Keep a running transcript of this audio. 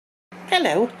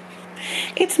Hello.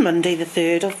 It's Monday the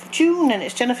 3rd of June and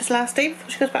it's Jennifer's last day before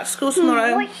she goes back to school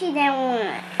tomorrow. What should I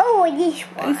want? Oh, this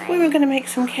one. We were going to make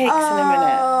some cakes in a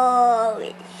minute. Oh,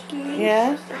 it's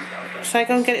yeah? Shall I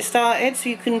go and get it started so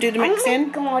you can do the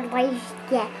mixing? Oh my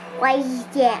God, why is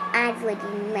there advert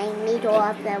in my middle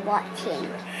of the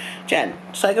watching? Jen,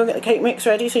 shall I go get the cake mix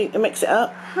ready so you can mix it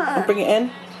up and bring it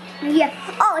in? Yeah.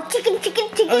 Oh, chicken.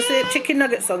 Oh, is it a chicken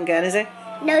nugget song again, is it?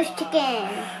 No, it's chicken.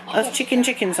 Oh, it's chicken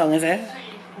song, is it?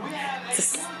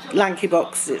 It's a lanky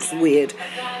box, it's weird.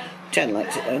 Jen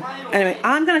likes it though. Anyway,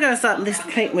 I'm going to go and start this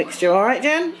cake mixture, alright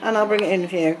Jen? And I'll bring it in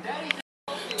for you.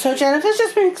 So Jennifer's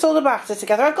just mixed all the batter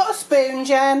together. I've got a spoon,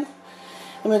 Jen.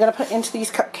 And we're going to put it into these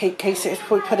cupcake cases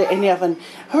before we put it in the oven.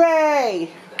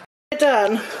 Hooray! They're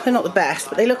done. They're not the best,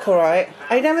 but they look alright.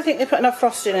 I never think they put enough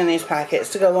frosting in these packets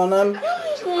to go on them.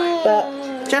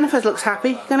 But Jennifer's looks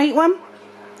happy. Gonna eat one?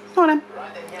 Go on then.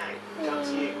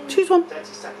 Choose one.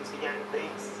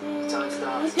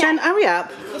 Jen, hurry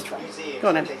up. This one. Go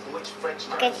on then.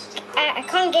 Okay, I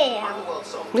can't get it out.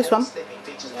 This one.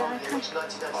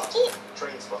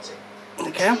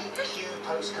 Okay.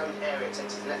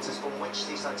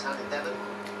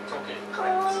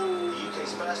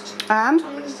 And?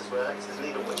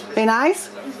 Be nice?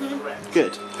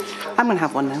 Good. I'm going to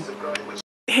have one now.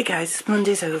 Hey guys,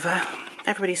 Monday's over.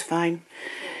 Everybody's fine.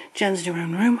 Jen's in her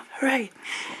own room. Hooray.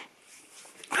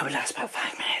 Probably last about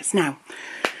 5 minutes. Now,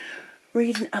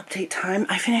 reading update time.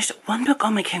 I finished one book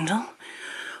on my Kindle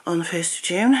on the 1st of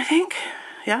June, I think.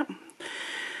 Yeah.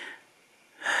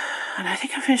 And I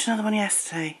think I finished another one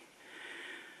yesterday.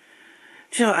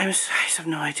 Do you know what? I just have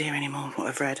no idea anymore what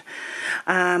I've read.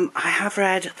 I have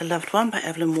read The Loved One by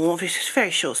Evelyn Waugh. It's a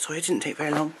very short story. It didn't take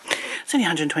very long. It's only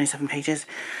 127 pages.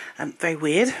 Very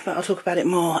weird, but I'll talk about it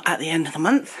more at the end of the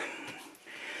month.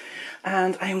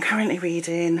 And I am currently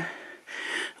reading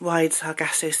Wide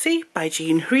Sargasso Sea by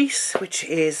Jean Rhys, which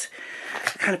is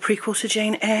a kind of prequel to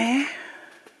Jane Eyre,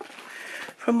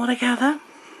 from what I gather.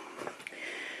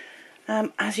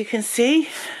 As you can see,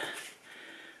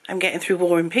 I'm getting through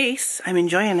War and Peace. I'm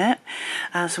enjoying it.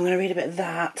 So I'm going to read a bit of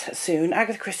that soon.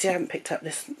 Agatha Christie I haven't picked up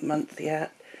this month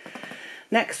yet.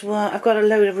 Next one, I've got a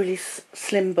load of really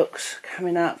slim books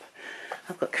coming up.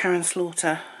 I've got Karen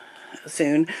Slaughter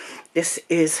soon. This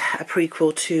is a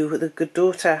prequel to The Good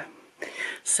Daughter.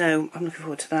 So I'm looking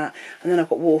forward to that. And then I've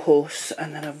got War Horse,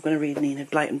 and then I'm going to read an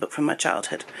Enid Blyton book from my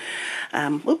childhood.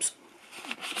 Whoops.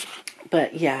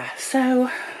 But yeah, so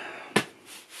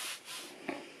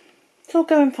it's all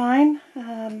going fine.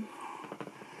 Probably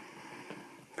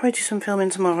do some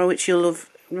filming tomorrow, which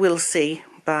will see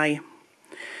by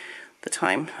the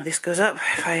time this goes up,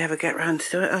 if I ever get round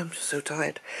to it. I'm just so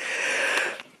tired.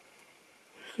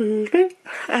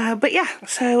 But yeah,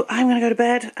 so I'm going to go to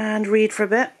bed and read for a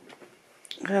bit,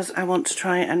 because I want to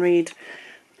try and read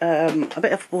a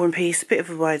bit of War and Peace, a bit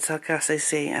of Wide Sargasso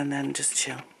Sea, and then just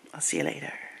chill. I'll see you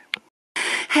later.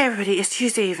 Hey everybody, it's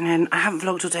Tuesday evening. I haven't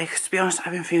vlogged all day because, to be honest,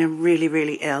 I've been feeling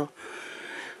really ill.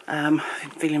 I've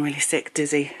been feeling really sick,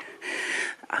 dizzy.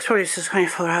 It's probably just a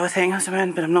 24-hour thing,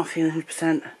 but I'm not feeling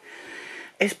 100%.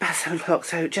 It's past 7 o'clock,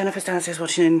 so Jennifer's downstairs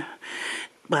watching.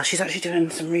 Well, she's actually doing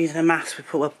some reading and maths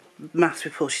report. Well, maths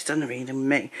report. She's done the reading with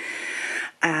me,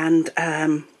 and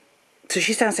so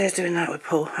she's downstairs doing that with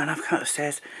Paul, and I've come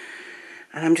upstairs,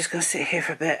 and I'm just going to sit here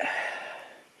for a bit.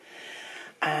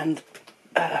 And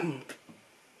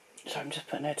so I'm just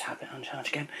putting her tablet on charge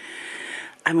again.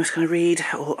 I'm just going to read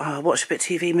or watch a bit of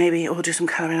TV maybe, or do some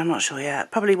colouring. I'm not sure yet.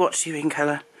 Probably watch TV in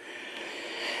colour,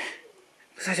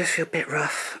 because I just feel a bit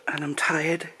rough and I'm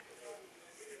tired.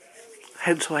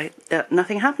 Hence why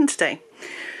nothing happened today.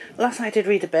 Last night I did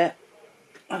read a bit,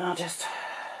 and I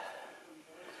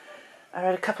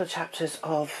read a couple of chapters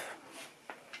of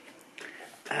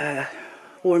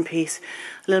War and Peace,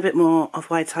 a little bit more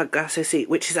of Wide Sargasso Sea,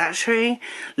 which is actually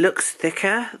looks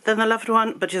thicker than The Loved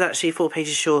One, but is actually 4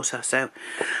 pages shorter. So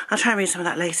I'll try and read some of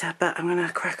that later, but I'm going to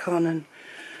crack on and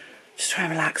just try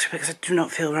and relax because I do not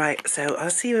feel right. So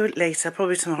I'll see you later,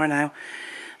 probably tomorrow now.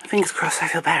 Fingers crossed I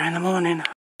feel better in the morning.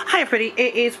 Hi everybody,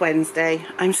 it is Wednesday.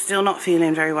 I'm still not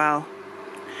feeling very well.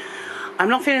 I'm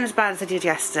not feeling as bad as I did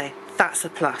yesterday. That's a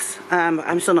plus.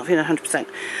 I'm still not feeling 100%.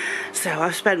 So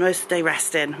I've spent most of the day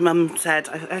resting. Mum said,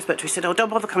 I spoke to her, she said, oh, don't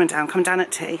bother coming down. Come down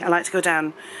at tea. I like to go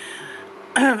down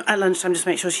at lunchtime just to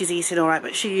make sure she's eating all right.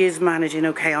 But she is managing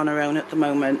okay on her own at the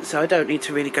moment. So I don't need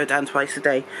to really go down twice a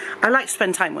day. I like to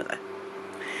spend time with her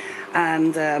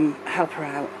and help her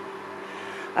out.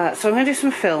 So I'm going to do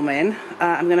some filming.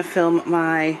 I'm going to film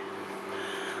my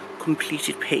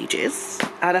completed pages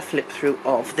and a flip through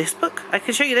of this book. I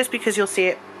can show you this because you'll see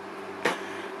it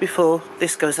before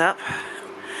this goes up.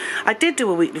 I did do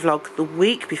a weekly vlog the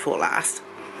week before last.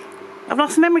 I've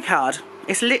lost a memory card.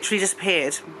 It's literally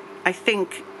disappeared. I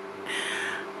think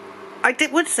I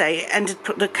would say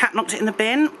the cat knocked it in the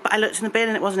bin, but I looked in the bin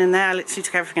and it wasn't in there. I literally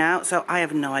took everything out, so I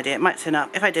have no idea. It might turn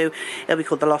up. If I do, it'll be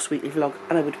called the Lost Weekly Vlog,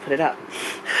 and I would put it up.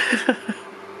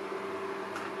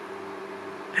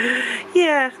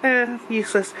 Yeah,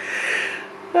 useless.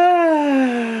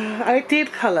 I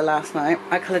did colour last night.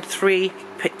 I coloured 3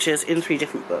 pictures in 3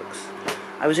 different books.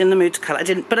 I was in the mood to colour.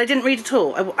 But I didn't read at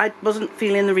all. I wasn't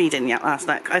feeling the reading yet last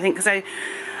night. I think because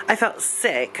I felt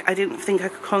sick. I didn't think I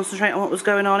could concentrate on what was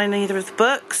going on in either of the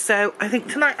books. So I think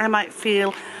tonight I might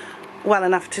feel well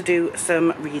enough to do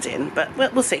some reading. But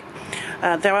we'll see.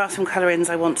 There are some colourings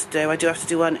I want to do. I do have to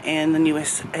do one in the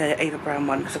newest Ava Brown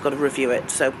one because I've got to review it.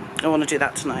 So I want to do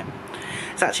that tonight.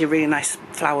 It's actually a really nice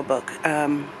flower book.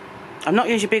 I'm not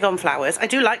usually big on flowers. I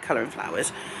do like colouring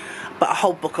flowers, but a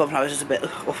whole book on flowers is a bit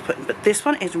off-putting. But this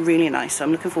one is really nice, so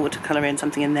I'm looking forward to colouring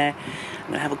something in there. I'm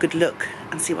going to have a good look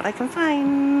and see what I can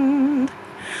find.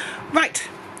 Right,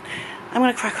 I'm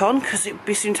going to crack on because it'll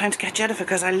be soon time to get Jennifer,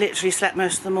 because I literally slept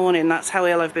most of the morning. That's how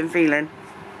ill I've been feeling.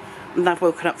 And I've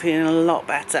woken up feeling a lot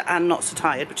better and not so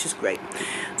tired, which is great.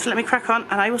 So let me crack on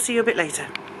and I will see you a bit later.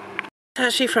 It's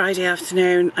actually Friday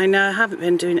afternoon. I know I haven't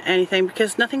been doing anything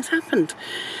because nothing's happened.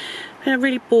 Been a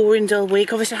really boring, dull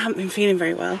week. Obviously I haven't been feeling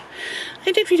very well.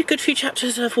 I did read a good few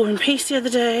chapters of War and Peace the other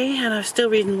day, and I'm still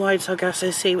reading Wide Sargasso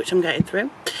Sea, which I'm getting through.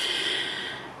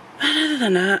 But other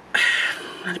than that,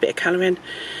 I had a bit of colouring.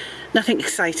 Nothing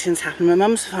exciting's happened. My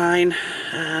mum's fine.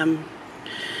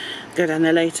 Go down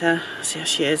there later, see how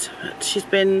she is. But she's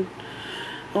been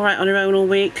alright on her own all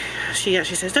week. She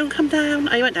actually says, don't come down.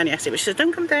 I went down yesterday, but she says,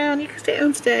 don't come down, you can stay at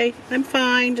home today. I'm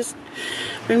fine, just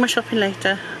bring my shopping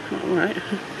later. Alright.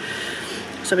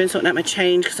 So I've been sorting out my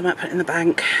change because I might put it in the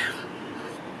bank.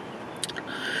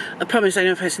 I promise I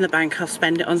know if it's in the bank I'll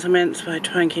spend it on something, so I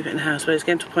try and keep it in the house, but it's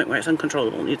getting to a point where it's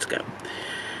uncontrollable and needs to go.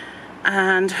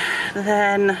 And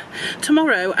then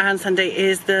tomorrow and Sunday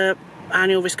is the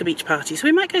annual Risker Beach party, so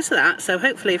we might go to that. So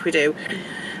hopefully if we do,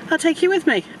 I'll take you with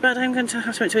me. But I'm going to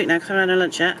have something to eat now because I haven't had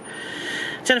lunch yet.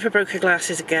 Jennifer broke her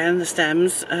glasses again, the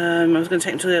stems. I was going to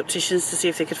take them to the opticians to see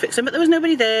if they could fix them, but there was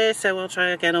nobody there, so I'll try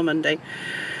again on Monday.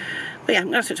 But yeah, I'm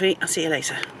going to have something to eat. I'll see you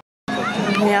later.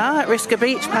 We are at Risker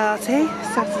Beach party,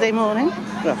 Saturday morning.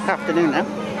 Well, afternoon now.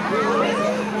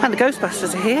 And the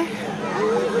Ghostbusters are here.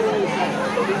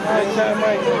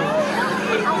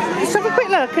 Let's have a quick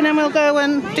look and then we'll go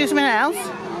and do something else.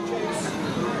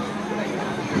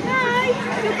 Hi.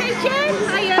 Okay, Jen.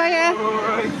 Hiya. Hiya.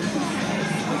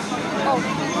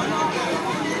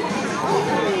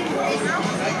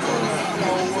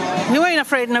 You ain't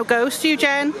afraid of no ghosts, you,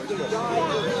 Jen? No.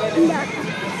 I'm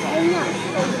not.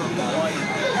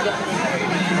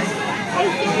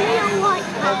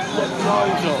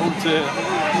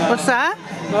 What's that?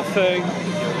 Nothing.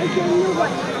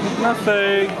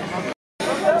 Nothing.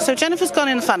 So Jennifer's gone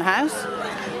in the fun house.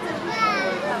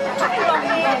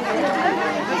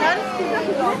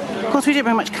 Of course we didn't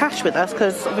bring much cash with us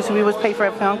because obviously we always pay for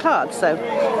everything on cards, so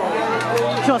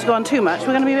if she wants to go on too much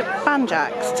we're going to be a bit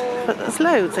banjaxed. But there's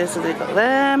loads. So they've got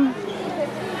them.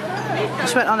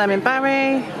 She went on them in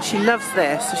Barry. She loves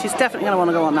this, so she's definitely going to want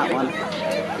to go on that one.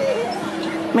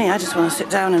 Me, I just want to sit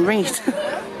down and read.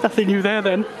 Nothing new there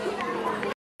then.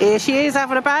 Here she is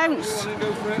having a bounce.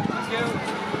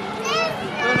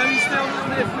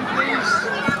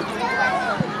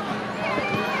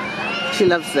 She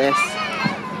loves this.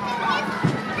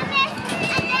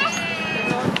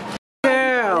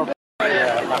 Girl.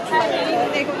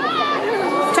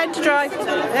 10 to drive.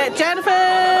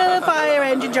 Jennifer, fire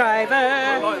engine driver.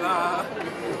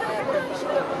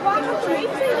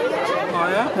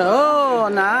 Oh,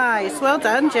 nice. Well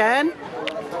done, Jen.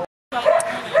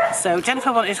 So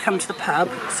Jennifer wanted to come to the pub,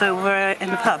 so we're in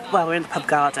the pub. Well, we're in the pub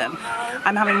garden.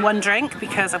 I'm having one drink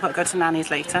because I've got to go to Nanny's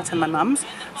later, to my mum's.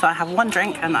 So I have one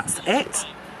drink and that's it.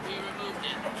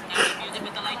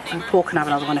 And Paul can have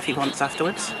another one if he wants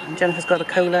afterwards. And Jennifer's got a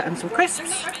cola and some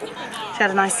crisps. She had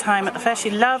a nice time at the fair.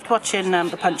 She loved watching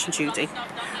the Punch and Judy.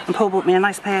 And Paul bought me a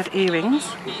nice pair of earrings,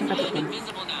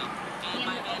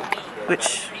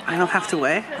 which I'll have to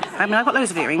wear. I mean, I've got loads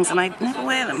of earrings and I never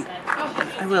wear them.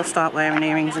 I will start wearing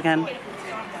earrings again.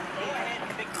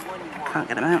 Can't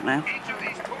get them out now.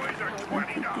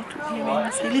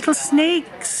 Little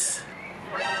snakes.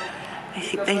 I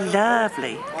think they're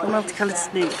lovely. Little multicoloured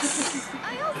snakes.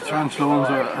 The tarantula ones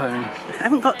are at home. I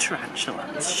haven't got tarantula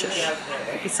ones. Shush.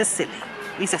 He's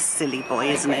a silly boy,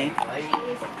 isn't he?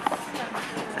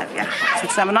 So yeah, so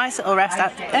just have a nice little rest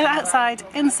outside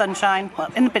in the sunshine,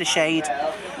 well, in a bit of shade,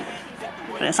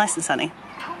 but it's nice and sunny.